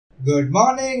Good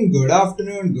morning, good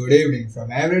afternoon, good evening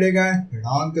from Everyday Guy,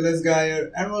 Redonkulous Guy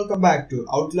here, and welcome back to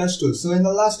Outlast 2. So in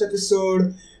the last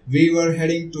episode, we were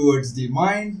heading towards the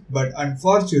mine, but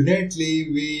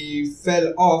unfortunately we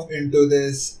fell off into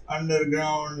this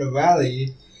underground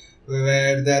valley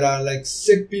where there are like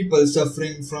sick people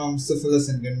suffering from syphilis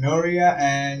and gonorrhea,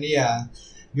 and yeah,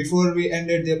 before we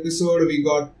ended the episode we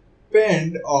got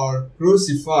pinned or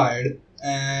crucified,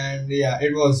 and yeah,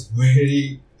 it was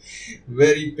very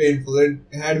painful. It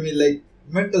had me like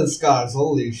mental scars.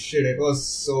 Holy shit, it was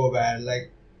so bad.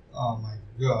 Like, oh my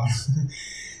god.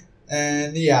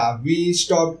 And yeah, we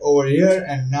stopped over here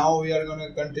and now we are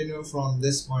gonna continue from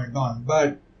this point on.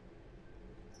 But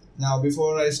now,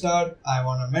 before I start, I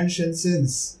wanna mention,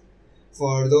 since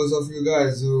for those of you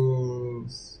guys who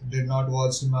did not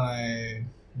watch my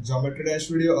Geometry Dash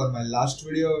video or my last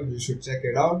video, you should check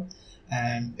it out.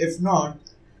 And if not,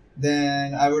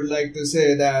 then I would like to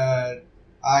say that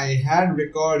I had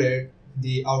recorded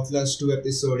the Outlast 2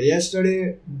 episode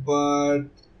yesterday, but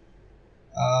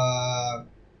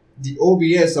the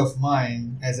OBS of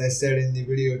mine, as I said in the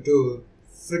video too,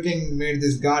 freaking made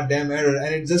this goddamn error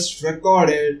and it just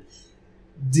recorded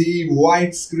the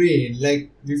white screen.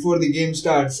 Like, before the game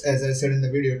starts, as I said in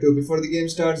the video too, before the game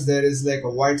starts there is like a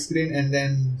white screen and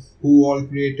then who all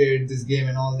created this game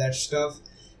and all that stuff.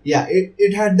 Yeah,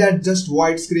 it had that just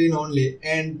white screen only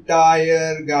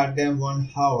entire goddamn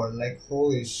 1 hour. Like,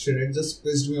 holy shit, it just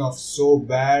pissed me off so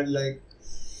bad. Like,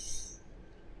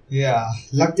 yeah,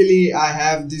 luckily I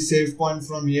have the save point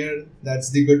from here. That's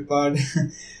the good part.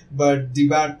 But the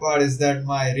bad part is that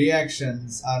my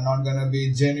reactions are not gonna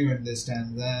be genuine this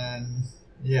time. And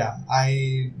yeah,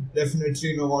 I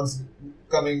definitely know what's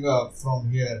coming up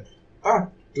from here. But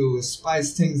to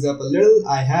spice things up a little,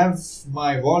 I have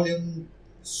my volume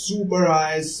super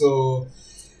high, so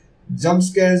jump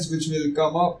scares which will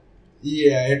come up,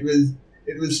 yeah, it will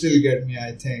still get me,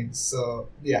 I think. So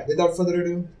yeah, without further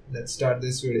ado, let's start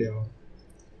this video.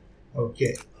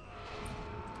 Okay,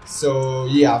 so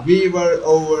yeah, we were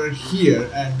over here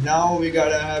and now we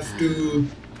gotta have to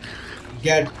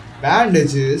get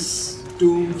bandages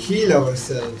to heal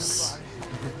ourselves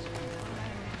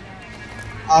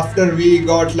after we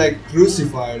got like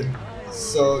crucified.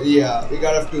 So yeah, we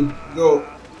gotta have to go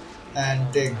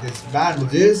and take these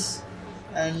bandages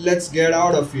and let's get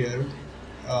out of here.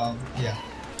 Yeah,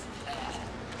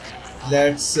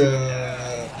 let's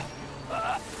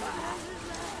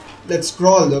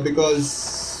crawl though,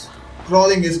 because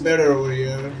crawling is better over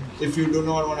here if you do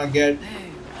not want to get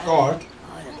caught.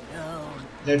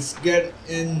 Let's get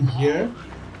in here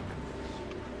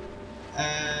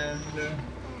and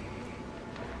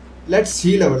let's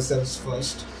heal ourselves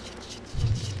first.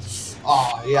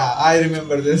 Oh yeah, I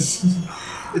remember this.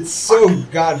 It's so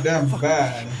goddamn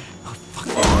bad.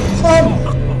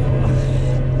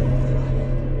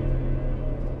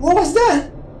 What was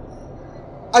that?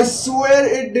 I swear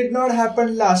it did not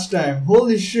happen last time.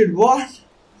 Holy shit, what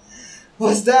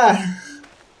was that?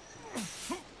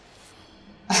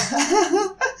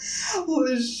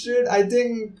 Holy shit,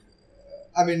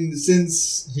 I mean,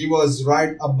 since he was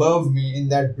right above me in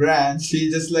that branch,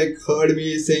 he just like heard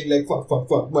me saying like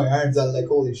fuck, my hands are like,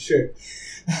 holy shit.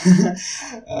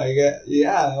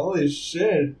 Yeah, holy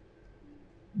shit.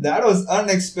 That was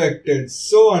unexpected,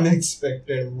 so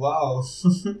unexpected, wow.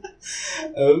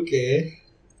 Okay.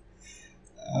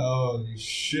 Holy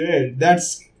shit,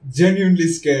 that's genuinely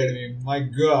scared me, my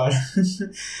god.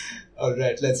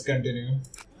 Alright, let's continue.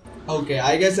 Okay,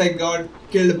 I guess I got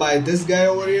killed by this guy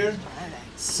over here.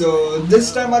 So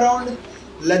this time around,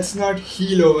 let's not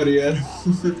heal over here.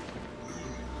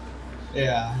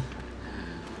 Yeah.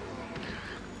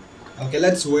 Okay,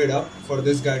 let's wait up for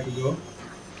this guy to go.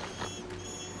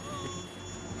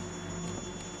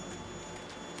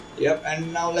 Yep,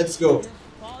 and now let's go.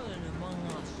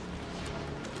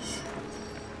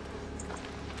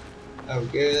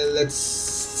 Okay,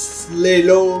 let's lay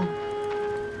low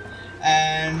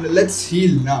and let's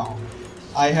heal now.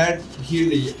 I had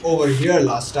healed over here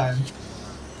last time.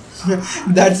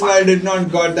 That's why I did not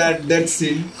got that death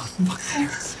scene.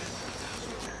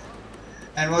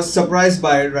 And was surprised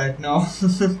by it right now.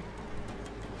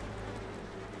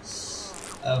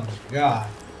 Oh my god.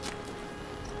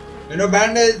 You know,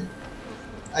 bandage,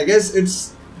 I guess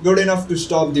it's good enough to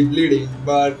stop the bleeding,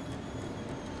 but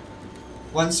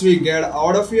once we get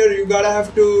out of here, you gotta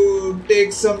have to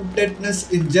take some tetanus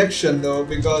injection though,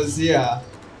 because yeah,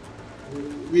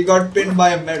 we got pinned by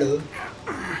a medal.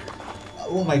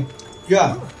 Oh my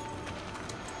god.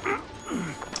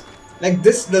 Like,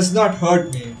 this does not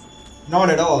hurt me. Not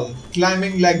at all.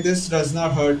 Climbing like this does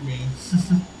not hurt me.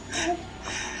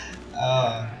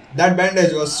 That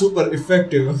bandage was super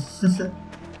effective.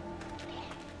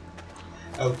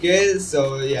 Okay,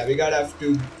 so yeah, we gotta have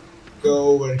to go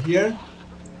over here.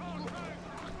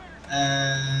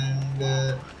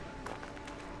 And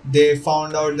they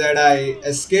found out that I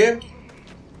escaped.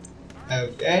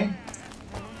 Okay.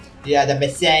 Yeah, the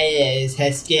Messiah has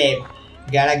escaped.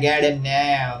 Gotta get him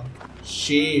now.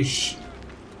 Sheesh.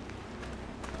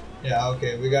 Yeah,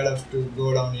 okay, we gotta have to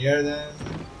go down here then.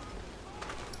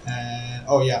 And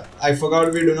oh yeah, I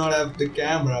forgot we do not have the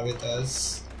camera with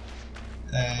us.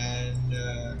 And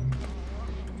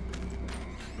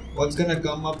what's gonna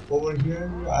come up over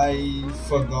here? I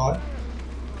forgot.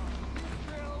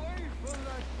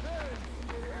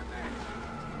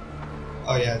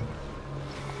 Oh yeah.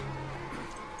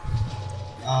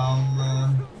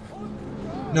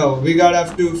 No, we gotta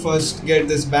have to first get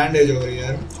this bandage over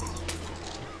here.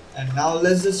 And now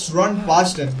let's just run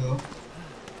past him though.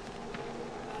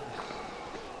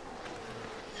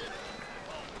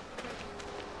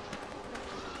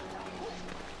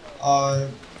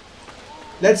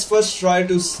 Let's first try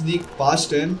to sneak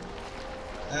past him,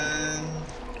 and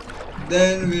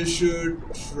then we should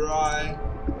try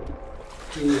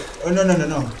to. Oh no!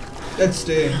 Let's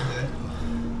stay in there.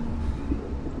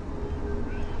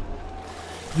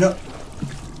 No.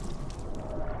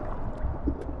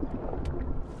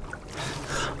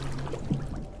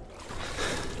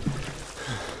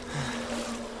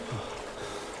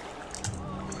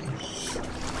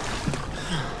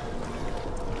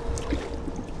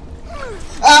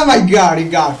 Oh my god, he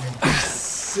got me.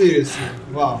 Seriously.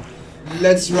 Wow.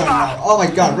 Let's run now. Oh my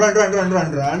god,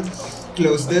 run.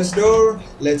 Close this door.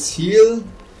 Let's heal.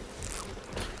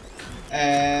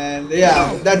 And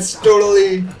yeah, that's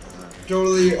totally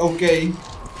okay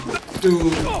to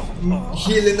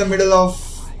heal in the middle of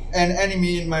an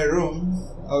enemy in my room.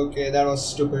 Okay, that was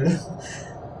stupid.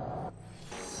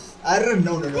 I don't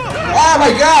know. No. Oh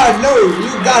my god, no!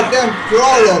 You goddamn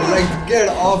crawler! Like, get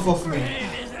off of me.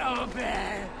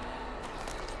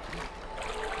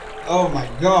 Oh my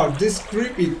god, these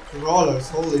creepy crawlers,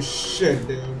 holy shit,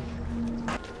 dude.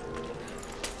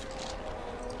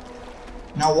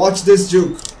 Now watch this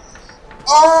juke.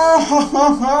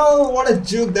 Oh, what a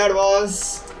juke that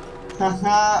was.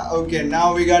 Okay,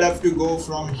 now we gotta have to go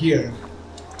from here.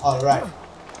 Alright.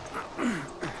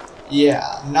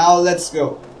 Yeah, now let's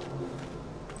go.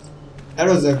 That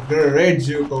was a great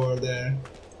juke over there,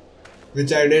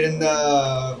 which I did in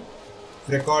the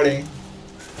recording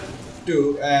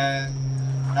too. And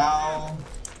now,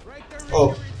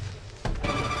 oh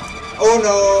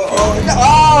no,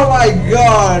 oh my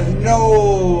god,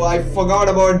 no, I forgot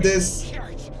about this.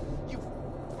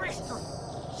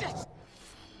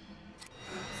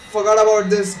 Forgot about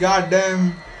this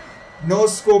goddamn no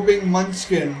scoping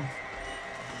munchkin.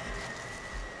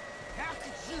 How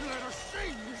could you let us see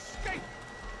you escape?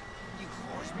 You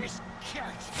horse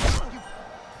miscarriage. You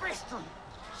bastard.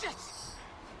 Shit.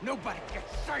 Nobody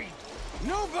gets saved.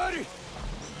 Nobody.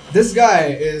 This guy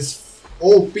is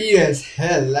OP as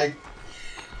hell. Like,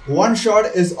 one shot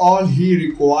is all he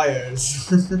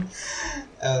requires.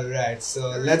 Alright, so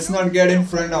let's not get in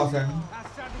front of him.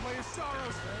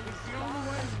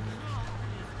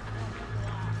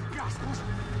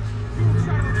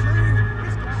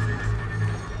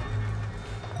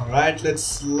 Alright, let's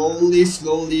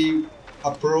slowly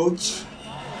approach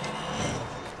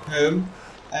him.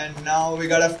 And now we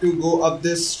gotta have to go up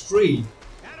this tree.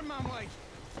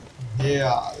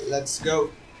 Yeah, let's go.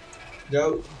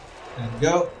 Go. And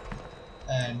go.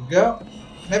 And go.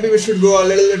 Maybe we should go a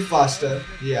little bit faster.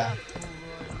 Yeah.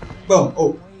 Boom.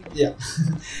 Oh, yeah.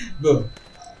 Boom.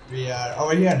 We are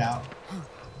over here now.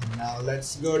 Now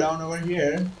let's go down over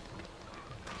here.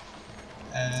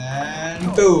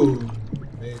 And boom.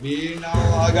 Maybe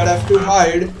now I gotta have to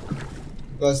hide,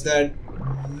 because that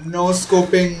no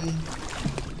scoping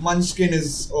munchkin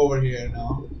is over here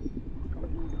now.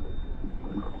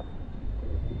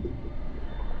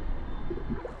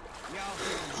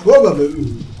 Whoa,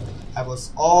 I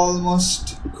was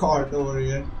almost caught over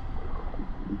here.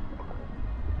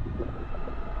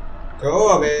 Go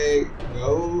away,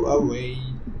 go away.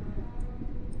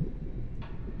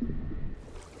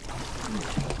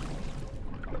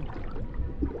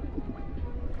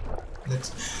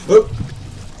 Let's. Oh.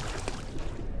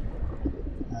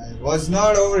 I was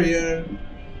not over here.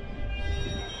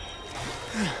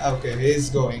 Okay, he's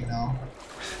going now.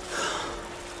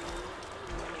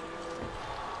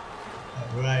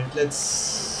 Alright, let's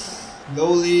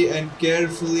slowly and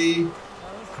carefully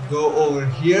go over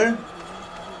here.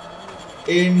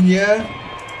 In here,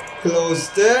 close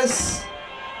this,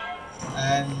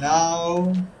 and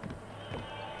now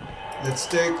Let's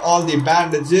take all the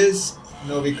bandages.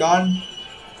 No, we can't.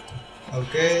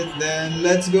 Okay, then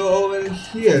let's go over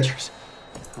here.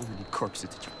 How many corpses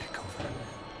did you pick over?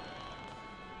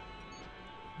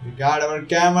 We got our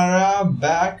camera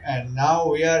back, and now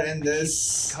we are in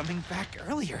this. Coming back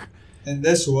earlier. In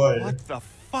this world. What the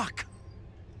fuck?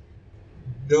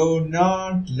 Do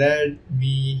not let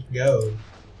me go.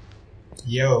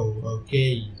 Yo,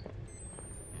 okay.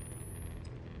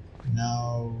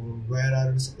 Now, where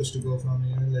are we supposed to go from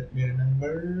here? Let me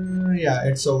remember. Yeah,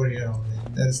 it's over here only.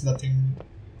 There's nothing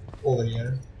over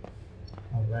here.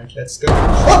 Alright, let's go.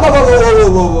 Whoa, whoa, whoa,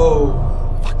 whoa, whoa,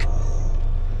 whoa. Fuck.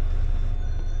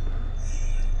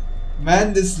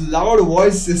 Man, this loud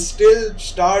voice is still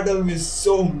startle me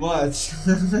so much.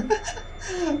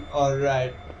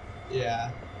 Alright.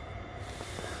 Yeah.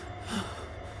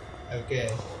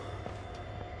 Okay.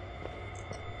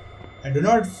 I do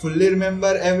not fully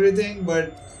remember everything,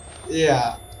 but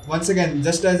yeah. Once again,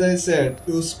 just as I said,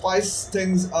 to spice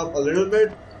things up a little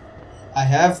bit, I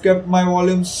have kept my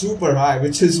volume super high,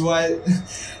 which is why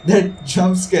that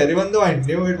jump scare, even though I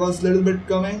knew it was a little bit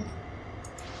coming,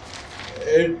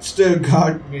 it still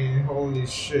got me. Holy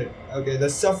shit. Okay, the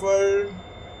suffer.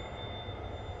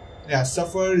 Yeah,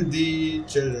 suffer the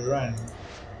children.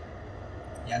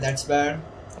 Yeah, that's bad.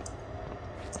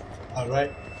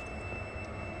 Alright.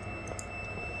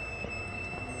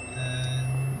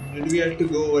 And did we have to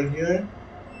go over here?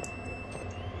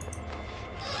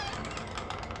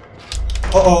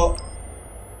 Uh-oh.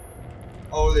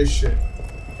 Holy shit.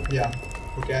 Yeah.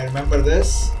 Okay, I remember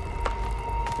this.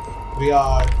 We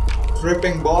are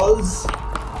tripping balls.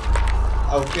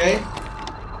 Okay.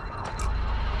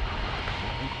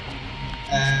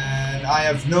 And I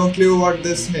have no clue what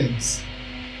this means.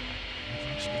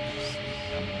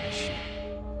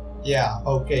 Yeah,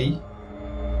 okay.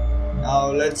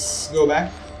 Now let's go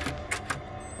back.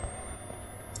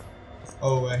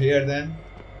 Over here then.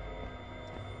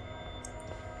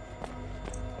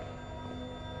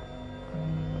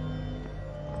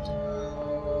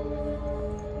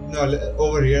 No,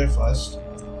 over here first.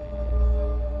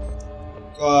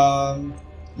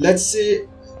 Let's see.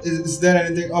 Is there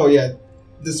anything? Oh yeah,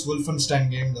 this Wolfenstein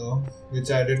game though,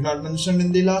 which I did not mention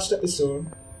in the last episode.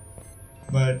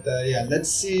 But yeah,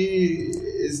 let's see.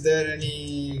 Is there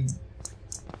any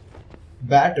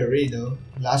battery though?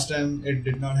 Last time it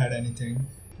did not have anything.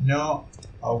 No.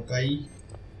 Okay.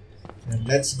 And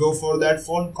let's go for that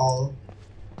phone call.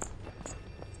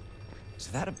 Is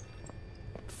that a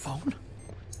phone?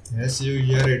 Yes, you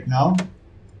hear it now.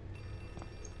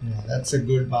 Yeah, that's a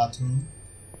good bathroom.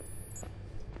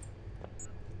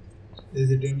 Is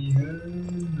it in here?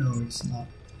 No, it's not.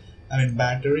 I mean,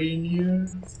 battery in here?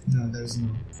 No, there's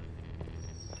no.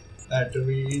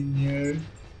 Battery in here.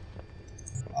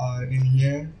 Or in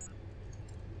here.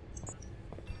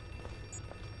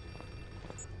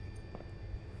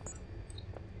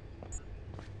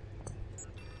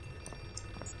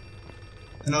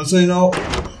 And also, you know,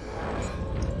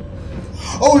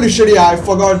 holy shit, yeah, I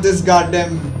forgot this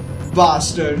goddamn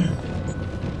bastard.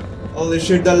 Holy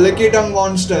shit, the licky tongue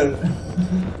monster.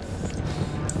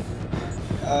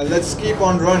 Let's keep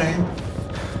on running.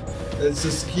 Let's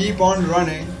just keep on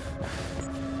running.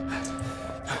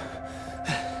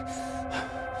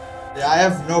 Yeah, I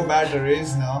have no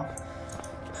batteries now.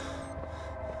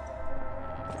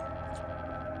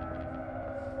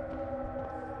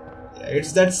 Yeah,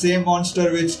 it's that same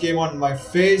monster which came on my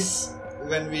face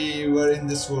when we were in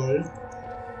this world.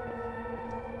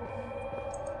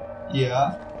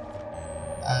 Yeah.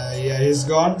 Yeah, he's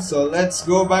gone. So let's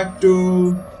go back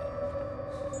to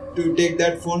take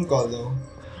that phone call though.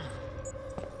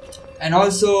 And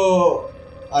also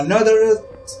another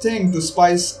thing to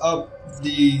spice up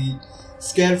the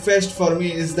Scarefest for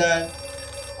me is that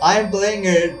I'm playing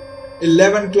it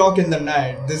 11 o'clock in the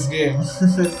night, this game.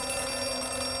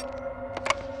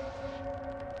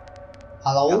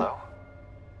 Hello? Hello?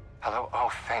 Hello? Oh,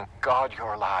 thank God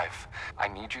you're alive. I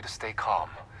need you to stay calm.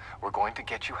 We're going to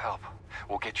get you help.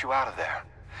 We'll get you out of there.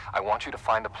 I want you to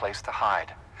find a place to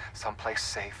hide. Someplace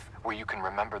safe where you can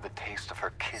remember the taste of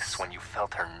her kiss when you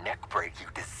felt her neck break, you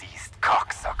diseased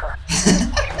cocksucker.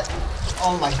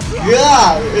 Oh my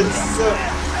god, it's so...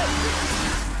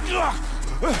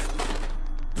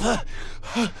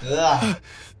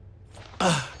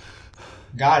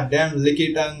 Goddamn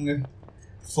licky tongue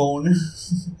phone.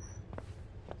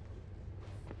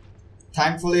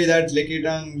 Thankfully that licky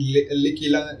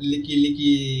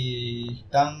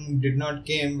tongue did not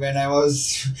came when I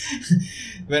was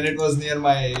when it was near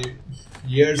my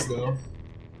ears though.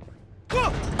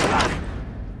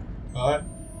 What?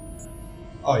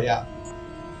 Oh yeah.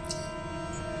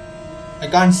 I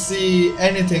can't see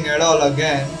anything at all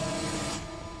again.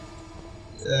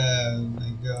 Oh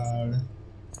my god.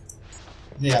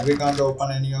 Yeah, we can't open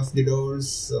any of the doors,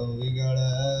 so we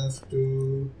gotta have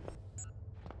to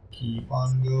keep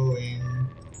on going.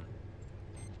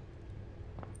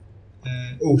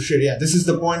 And oh shit, yeah, this is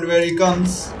the point where he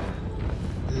comes.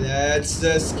 Let's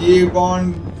just keep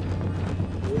on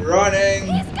running.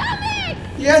 He's coming!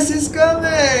 Yes, he's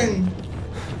coming!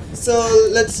 So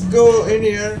let's go in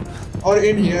here, or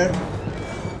in here.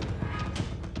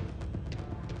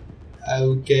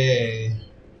 Okay,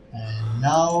 and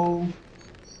now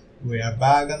we are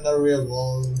back in the real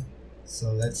world.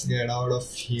 So let's get out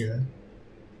of here.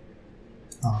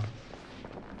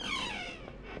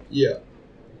 Yeah.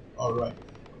 Alright.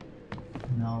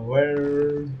 Now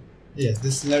where... Yeah,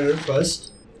 this letter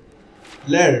first.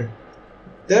 Letter.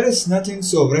 There is nothing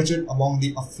so wretched among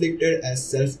the afflicted as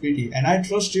self-pity, and I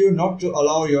trust you not to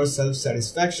allow your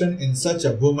self-satisfaction in such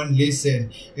a womanly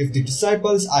sin. If the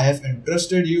disciples I have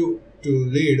entrusted you to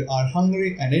lead are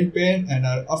hungry and in pain and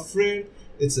are afraid,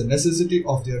 it's a necessity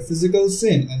of their physical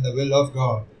sin and the will of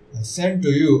God. I send to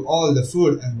you all the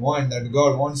food and wine that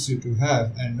God wants you to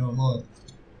have, and no more.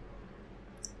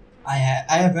 I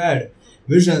have had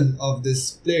visions of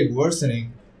this plague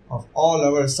worsening, of all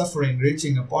our suffering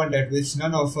reaching a point at which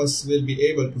none of us will be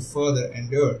able to further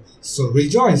endure. So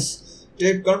rejoice!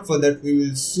 Take comfort that we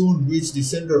will soon reach the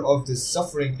center of this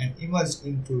suffering and emerge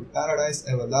into paradise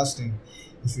everlasting.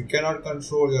 If you cannot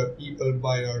control your people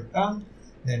by your tongue,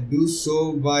 then do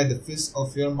so by the fist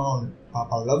of your mouth.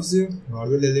 Papa loves you, God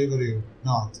will deliver you.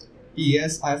 Not.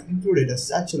 P.S. I have included a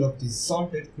satchel of these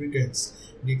salted crickets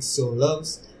Nick so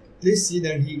loves. Please see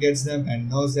that he gets them and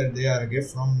knows that they are a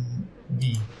gift from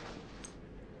me.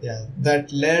 Yeah,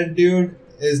 that laird dude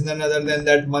is none other than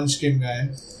that munchkin guy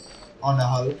on a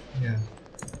hull. Yeah.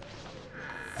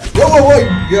 Oh my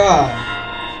god!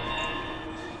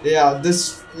 Yeah,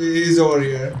 this is over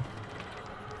here.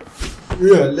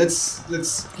 Yeah, let's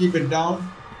keep it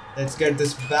down. Let's get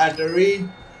this battery.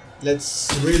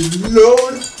 Let's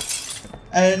reload.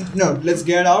 And no, let's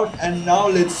get out and now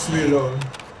let's reload.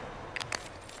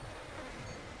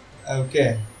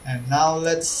 Okay, and now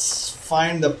let's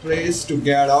find the place to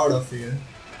get out of here.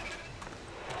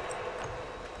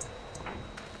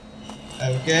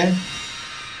 Okay,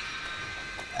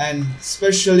 and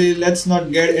especially let's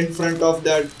not get in front of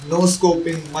that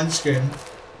no-scoping munchkin.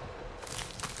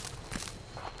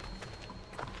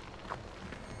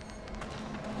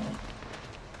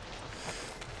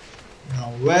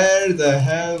 Now where the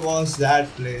hell was that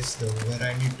place though, where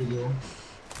I need to go?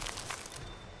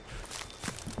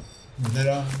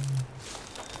 There are...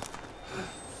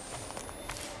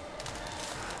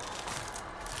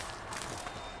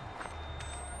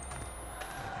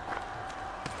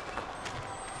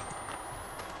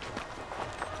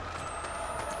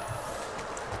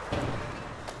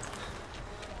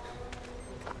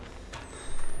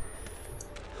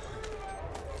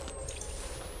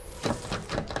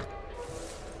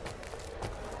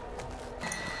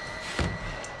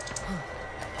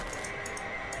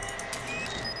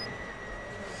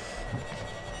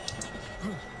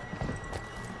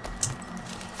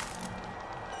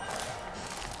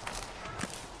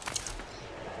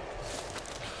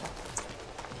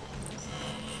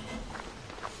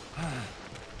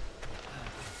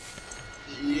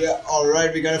 Yeah,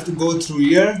 alright, we're gonna have to go through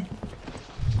here.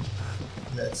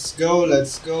 Let's go,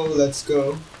 let's go, let's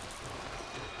go.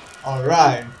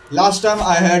 Alright, last time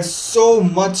I had so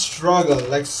much struggle,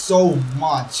 like so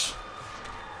much.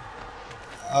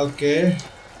 Okay.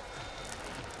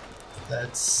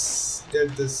 Let's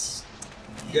get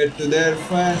to there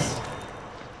fast.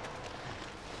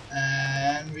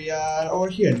 And we are over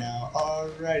here now,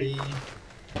 alrighty.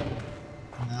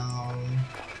 Now,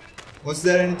 was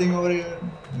there anything over here?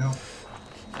 No.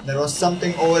 There was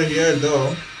something over here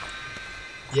though.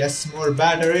 Yes, more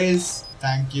batteries.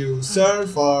 Thank you, sir,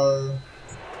 for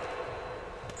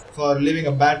leaving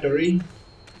a battery.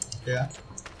 Yeah.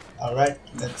 Alright,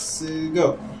 let's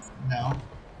go now.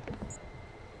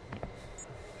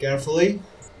 Carefully.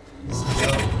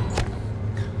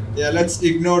 Yeah, let's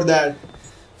ignore that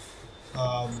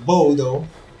bow though.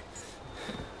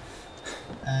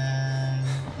 And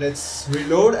let's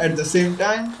reload at the same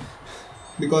time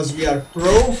because we are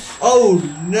pro. Oh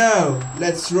no,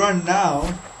 let's run now.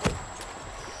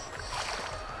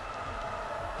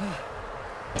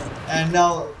 And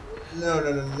now, no,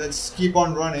 let's keep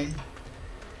on running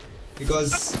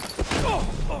because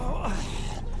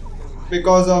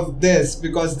of this,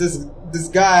 because this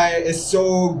guy is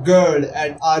so good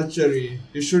at archery.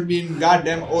 He should be in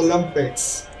goddamn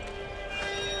Olympics.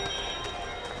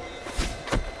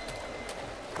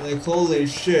 Like holy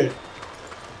shit.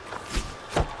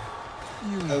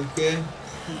 Okay.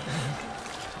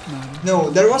 No,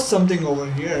 there was something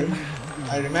over here.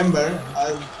 I remember.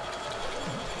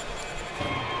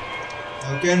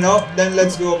 Okay, no, then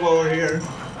let's go up over here.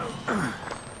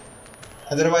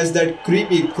 Otherwise that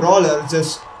creepy crawler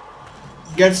just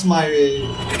gets my...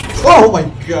 Oh my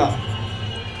god!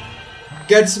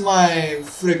 Gets my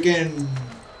freaking...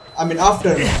 I mean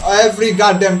after every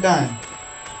goddamn time.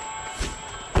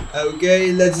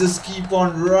 Okay, let's just keep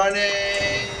on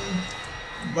running.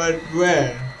 But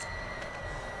where?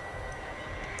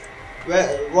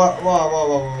 Where?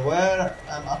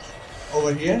 I'm up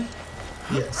over here.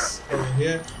 Yes, over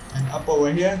here and up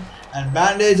over here. And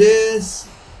bandages.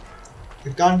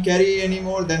 We can't carry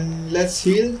anymore. Then let's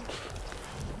heal.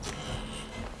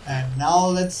 And now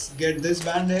let's get this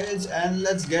bandage and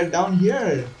let's get down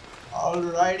here.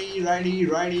 Alrighty, righty.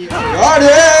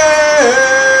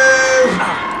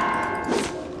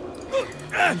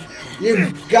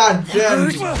 You goddamn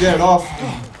get off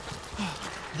me.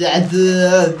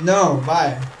 No,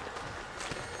 bye.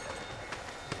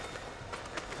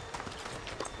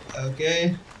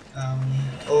 Okay,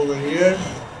 over here.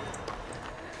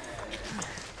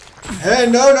 Hey,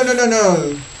 no.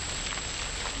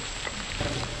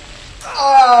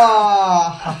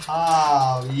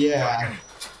 Ah, yeah.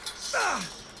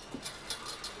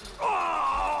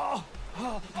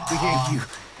 We have you.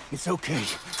 It's okay.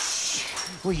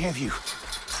 We have you.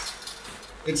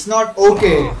 It's not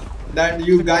okay that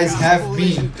you guys have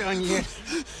me. Isn't done yet.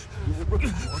 You will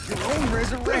record your own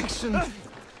resurrection. You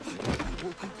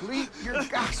will complete your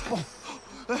gospel.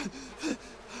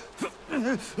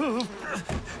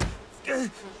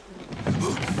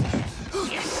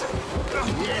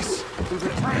 Yes. We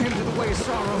return him to the way of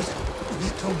sorrows.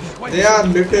 They are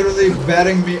literally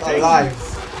burying me alive.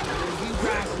 When he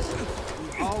rises,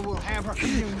 we all will have our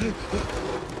communion.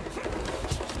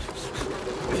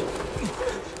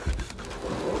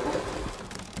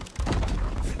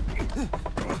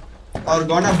 Are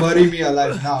gonna bury me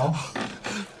alive now.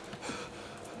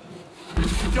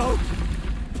 Don't!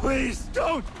 Please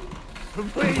don't!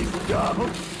 Please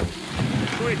don't!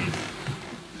 Please!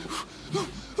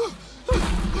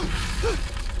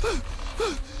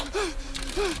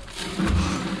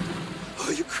 Oh,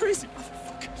 you crazy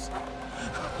motherfuckers!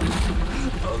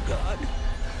 Oh, God!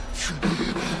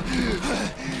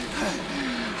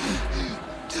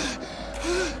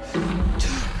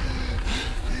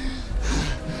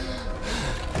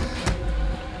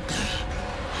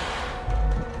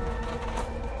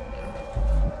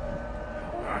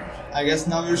 I guess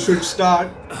now you should start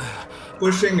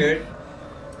pushing it.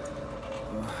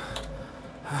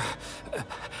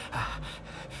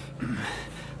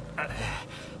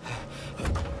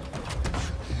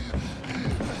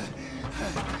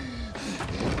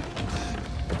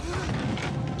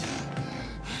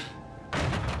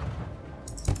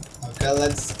 Okay,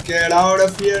 let's get out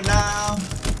of here now.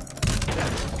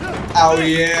 Oh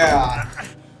yeah.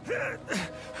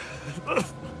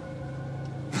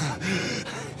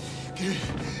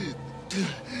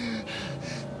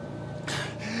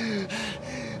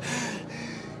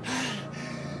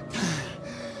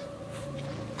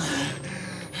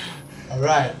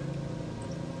 Alright.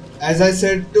 As I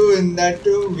said too in that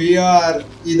too, we are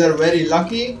either very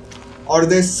lucky or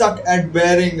they suck at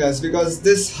burying us, because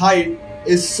this height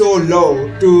is so low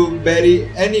to bury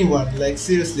anyone. Like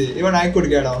seriously, even I could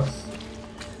get out.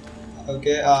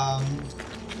 Okay, oh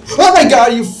my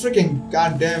god, you freaking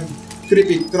goddamn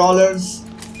creepy crawlers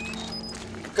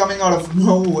coming out of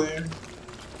nowhere.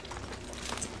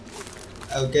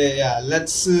 Okay, yeah,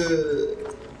 let's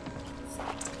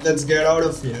get out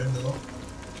of here though.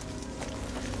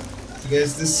 I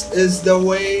guess this is the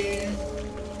way.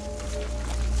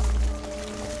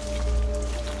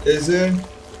 Is it?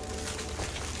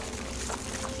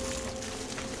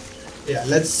 Yeah,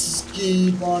 let's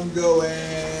keep on going.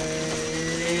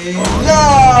 No!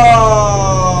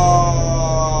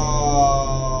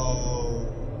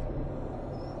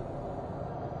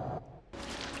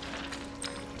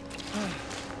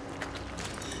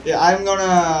 Yeah, I'm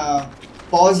gonna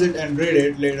pause it and read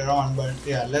it later on, but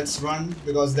yeah, let's run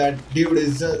because that dude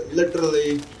is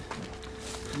literally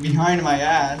behind my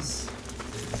ass.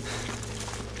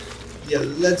 Yeah,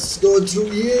 let's go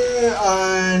through here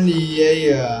and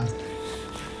yeah,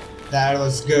 that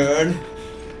was good.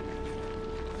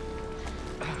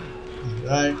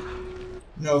 Right?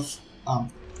 No,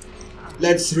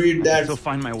 let's read that. I'll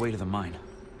find my way to the mine.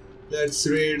 Let's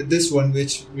read this one,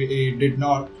 which we did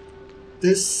not.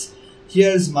 This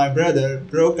here's my brother,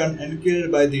 broken and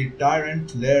killed by the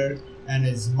tyrant Laird and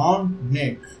his mount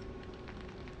Nick.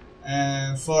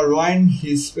 For wine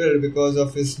he spilled because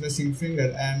of his missing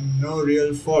finger and no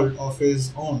real fault of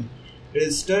his own. It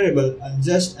is terrible,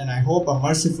 unjust, and I hope a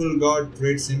merciful God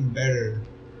treats him better.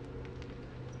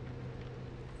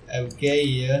 Okay,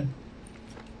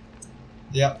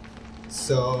 yeah.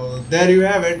 So there you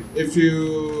have it. If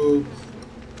you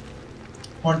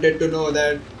wanted to know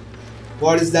that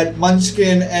what is that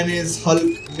Munchkin and his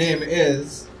Hulk's name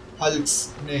is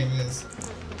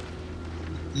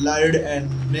Laird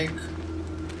and Nick.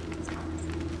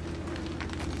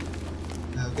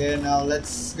 Okay, now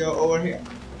let's go over here.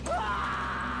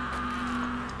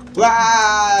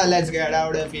 Wow, let's get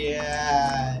out of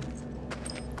here.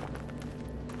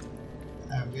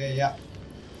 Okay, yeah.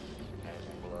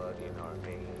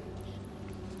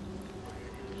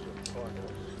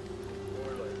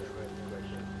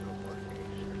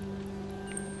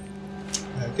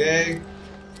 Okay,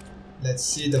 let's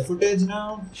see the footage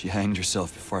now. She hanged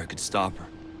herself before I could stop her.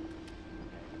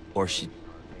 Or she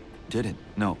didn't.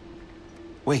 No.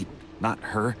 Wait, not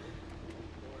her.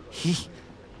 He.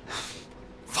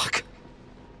 Fuck.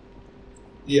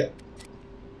 Yeah.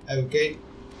 Okay.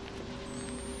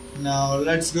 Now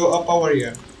let's go up over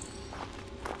here.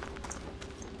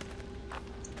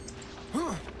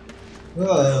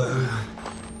 Whoa.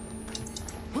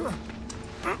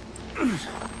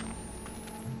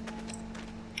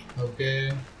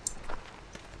 Okay.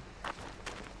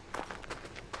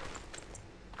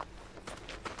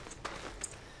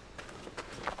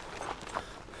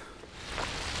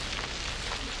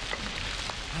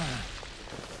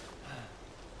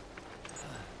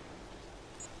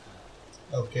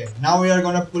 Okay, now we are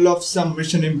gonna pull off some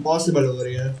Mission Impossible over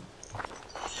here.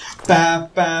 Pa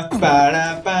pa pa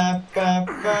da pa pa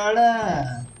pa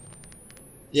da.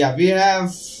 Yeah, we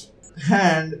have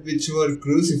hand which were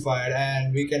crucified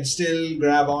and we can still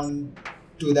grab on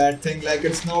to that thing like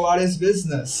it's nobody's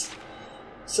business.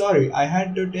 Sorry, I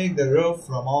had to take the rope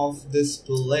from off this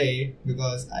plate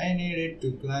because I needed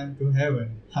to climb to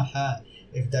heaven. Haha,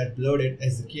 if that bloated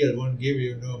Ezekiel won't give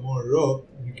you no more rope,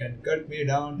 you can cut me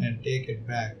down and take it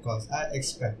back cause I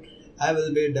expect I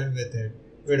will be done with it.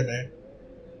 Wait a minute.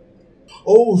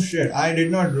 Oh shit, I did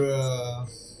not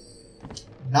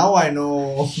now I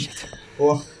know.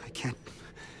 Oh. I can't.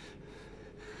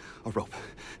 A rope.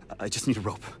 I just need a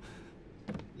rope.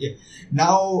 Yeah.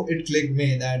 Now it clicked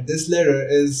me that this letter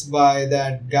is by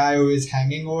that guy who is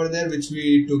hanging over there, which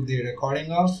we took the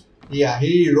recording of. Yeah,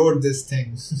 he wrote this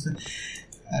thing.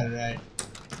 Alright.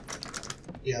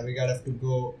 Yeah, we gotta have to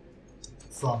go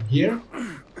from here.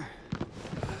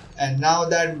 And now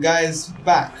that guy is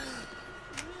back.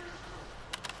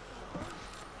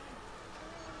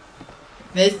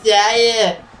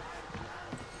 Messiah!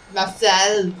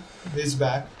 Marcel! He's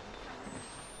back.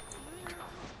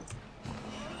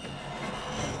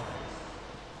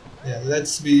 Yeah,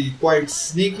 let's be quite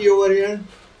sneaky over here.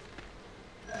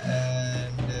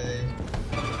 And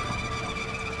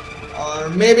or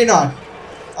maybe not.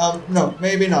 No,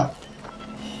 maybe not.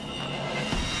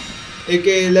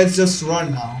 Okay, let's just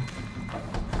run now.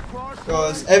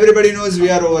 Because everybody knows we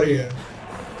are over here.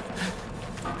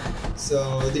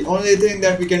 So the only thing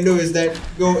that we can do is that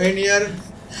go in here.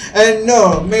 And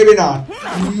no, maybe not.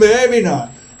 Maybe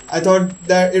not. I thought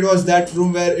that it was that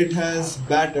room where it has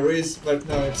batteries, but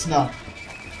no, it's not.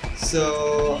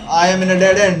 So I am in a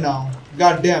dead end now.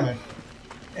 God damn it.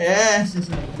 Eh,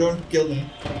 don't kill me.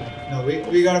 No,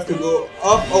 we gotta have to go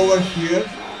up over here.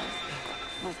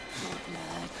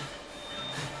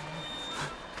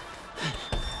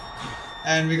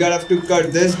 And we gotta have to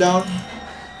cut this down.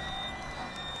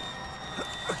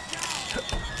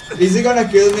 Is he gonna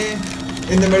kill me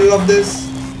in the middle of this?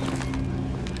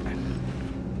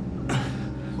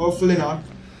 Hopefully not.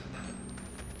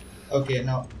 Okay,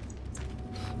 now.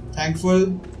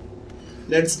 Thankful.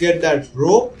 Let's get that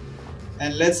rope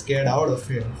and let's get out of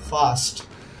here fast.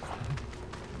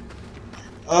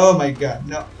 Oh my god,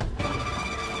 no.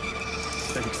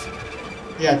 Thanks.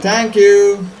 Yeah, thank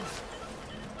you.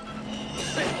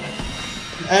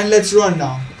 And let's run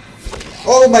now.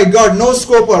 Oh my god, no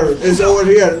scoper is over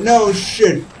here. No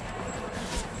shit.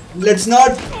 Let's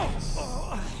not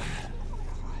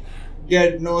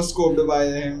get no scoped by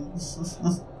him.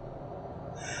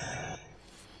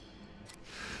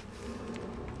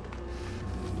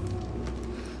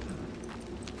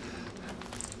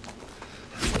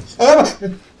 Oh,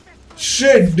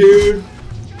 shit, dude.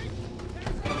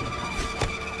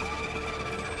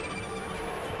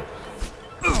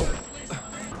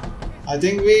 I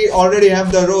think we already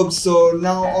have the ropes, so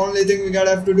now only thing we gotta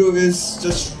have to do is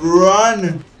just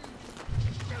run.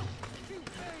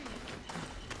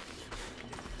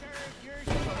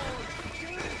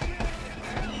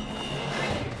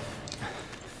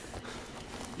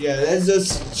 Yeah, let's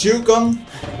just juke 'em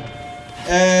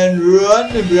and run,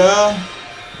 bruh,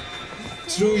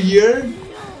 through here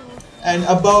and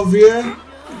above here,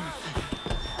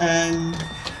 and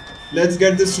let's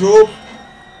get this rope.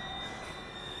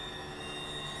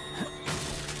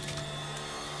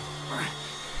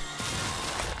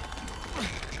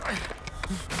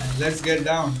 And let's get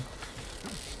down.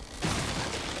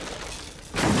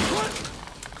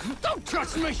 Don't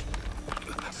touch me!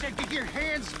 I said get your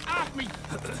hands off me!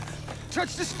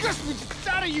 Touch disgusts me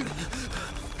out of you!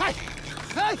 Hey!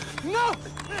 Hey! No!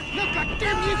 No,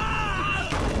 goddamn you!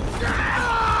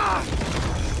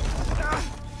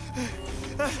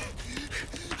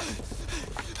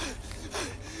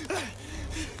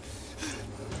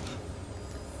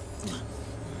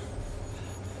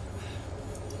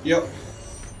 Yo.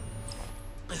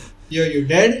 Yo, you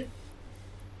dead?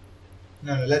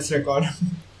 No, let's record.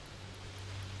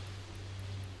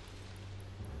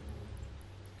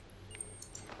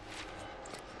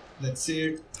 Let's see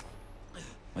it.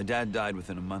 My dad died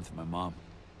within a month of my mom.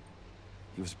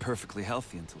 He was perfectly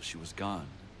healthy until she was gone.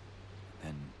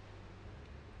 And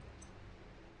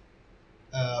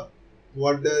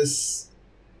what does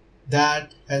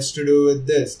that has to do with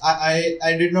this? I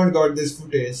did not got this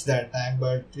footage that time,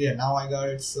 but yeah, now I got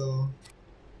it. So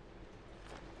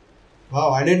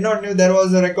wow, I did not know there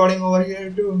was a recording over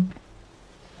here too.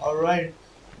 All right,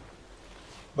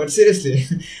 but seriously,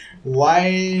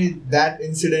 why that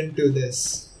incident to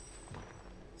this?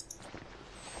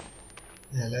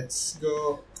 Yeah, let's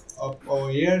go up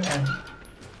over here and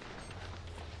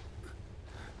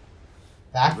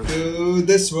back to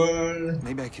this world.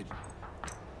 maybe I could...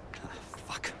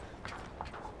 fuck.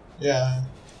 Yeah.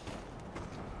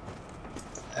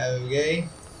 Okay.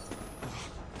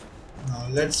 Now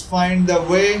let's find the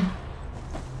way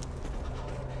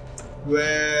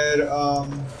where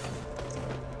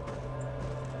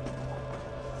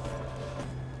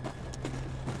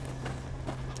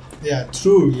yeah,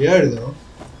 through here though.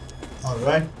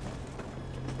 Alright.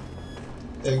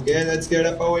 Okay, let's get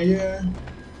up over here.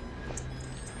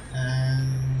 And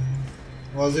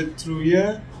was it through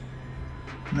here?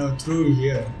 No, through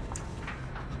here.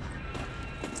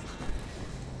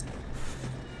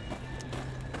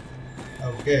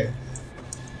 Okay.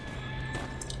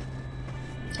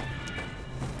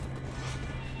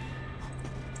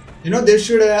 You know, they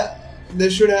should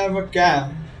have a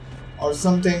cam or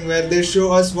something where they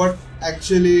show us what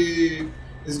actually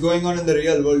is going on in the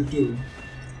real world too,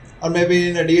 or maybe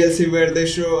in a DLC where they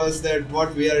show us that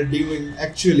what we are doing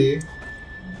actually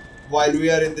while we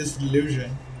are in this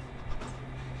delusion.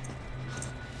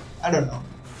 I don't know,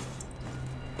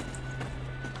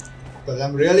 because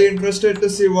I'm really interested to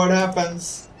see what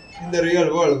happens in the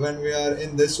real world when we are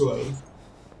in this world.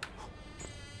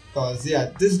 Because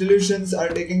yeah, these delusions are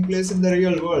taking place in the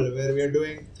real world where we are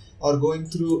doing or going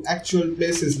through actual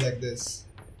places like this.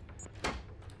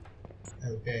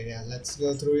 Okay, yeah, let's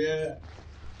go through here.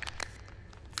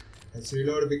 Let's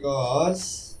reload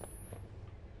because...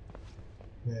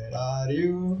 where are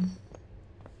you?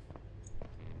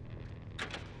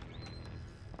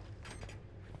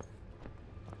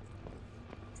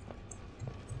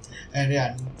 And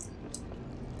yeah,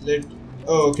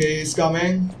 oh, okay, he's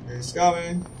coming. He's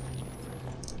coming.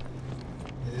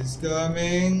 He's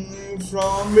coming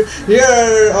from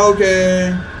here.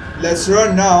 Okay, let's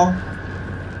run now.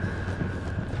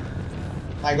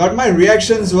 My god, my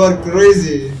reactions were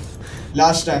crazy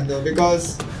last time though,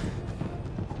 because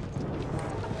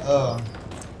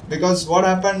what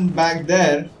happened back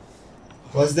there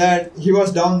was that he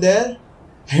was down there,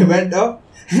 he went up,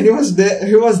 and he was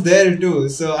there too.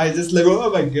 So I just like,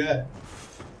 oh my god,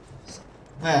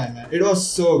 man, it was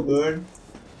so good.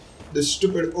 The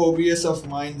stupid OBS of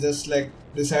mine just like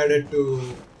decided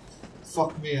to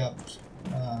fuck me up.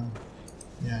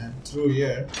 Yeah, through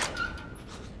here.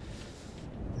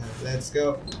 Yeah, let's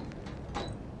go.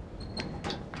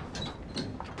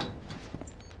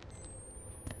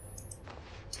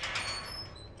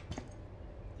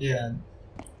 Yeah,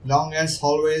 long as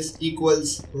always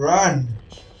equals run.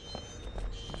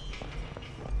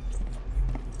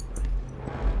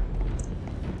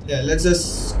 Yeah, let's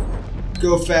just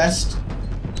go fast.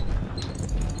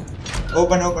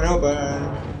 Open, open,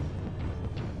 open.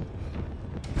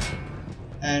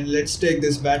 And let's take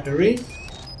this battery.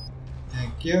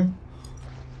 Thank you.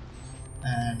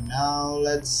 And now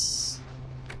let's...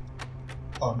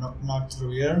 oh, no, not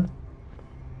through here.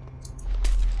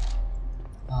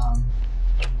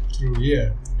 Through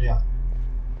here, yeah.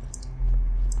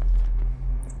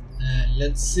 And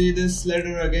let's see this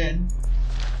letter again.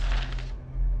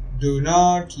 Do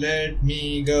not let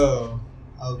me go.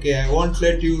 Okay, I won't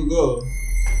let you go.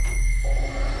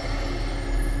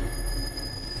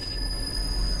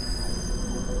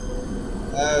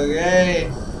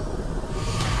 Okay.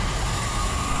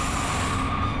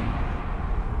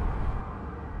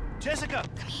 Jessica!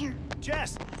 Come here.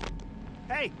 Jess!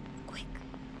 Hey! Quick.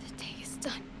 The day is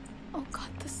done. Oh God,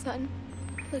 the sun.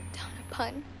 Look down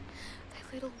upon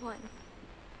thy little one.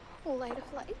 O light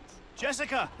of light.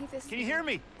 Jessica! Be this Can you hear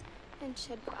me? and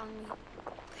shed on me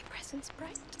thy presence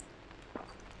bright.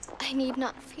 I need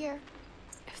not fear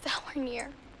if thou are near.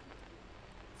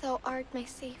 Thou art my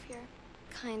savior,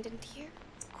 kind and dear.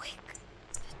 Quick,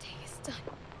 the day is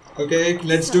done. Okay,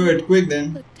 let's do it quick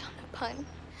then. Look down upon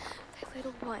thy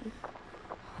little one.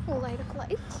 O light of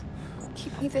light,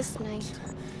 keep me this night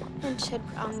and shed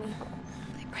on me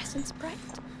thy presence bright.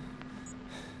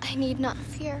 I need not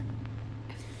fear.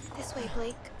 This way,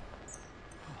 Blake.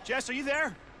 Jess, are you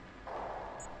there?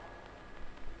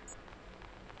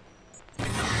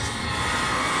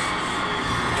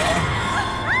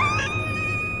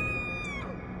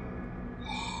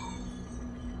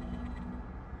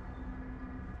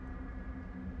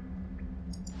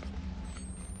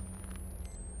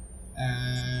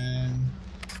 And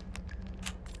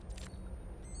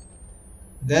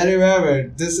there you have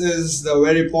it. This is the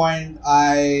very point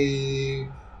I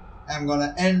am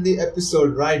gonna end the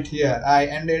episode right here. I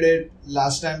ended it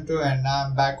last time too, and now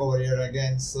I'm back over here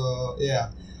again. So yeah,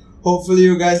 hopefully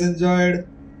you guys enjoyed.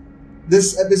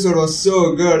 This episode was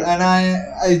so good, and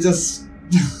I just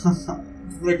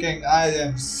freaking I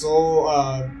am so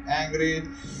angry.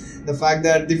 The fact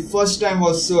that the first time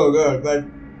was so good, but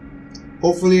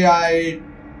hopefully I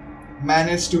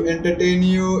managed to entertain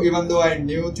you even though I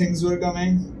knew things were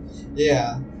coming.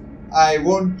 Yeah, I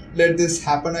won't let this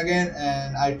happen again,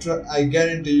 and I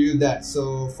guarantee you that.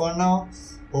 So for now,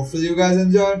 hopefully you guys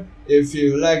enjoyed. If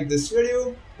you like this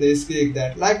video, please click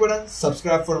that like button,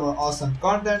 subscribe for more awesome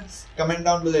content, comment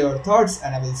down below your thoughts,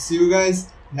 and I will see you guys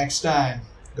next time.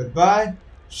 Goodbye,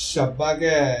 Shabba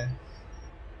Khair.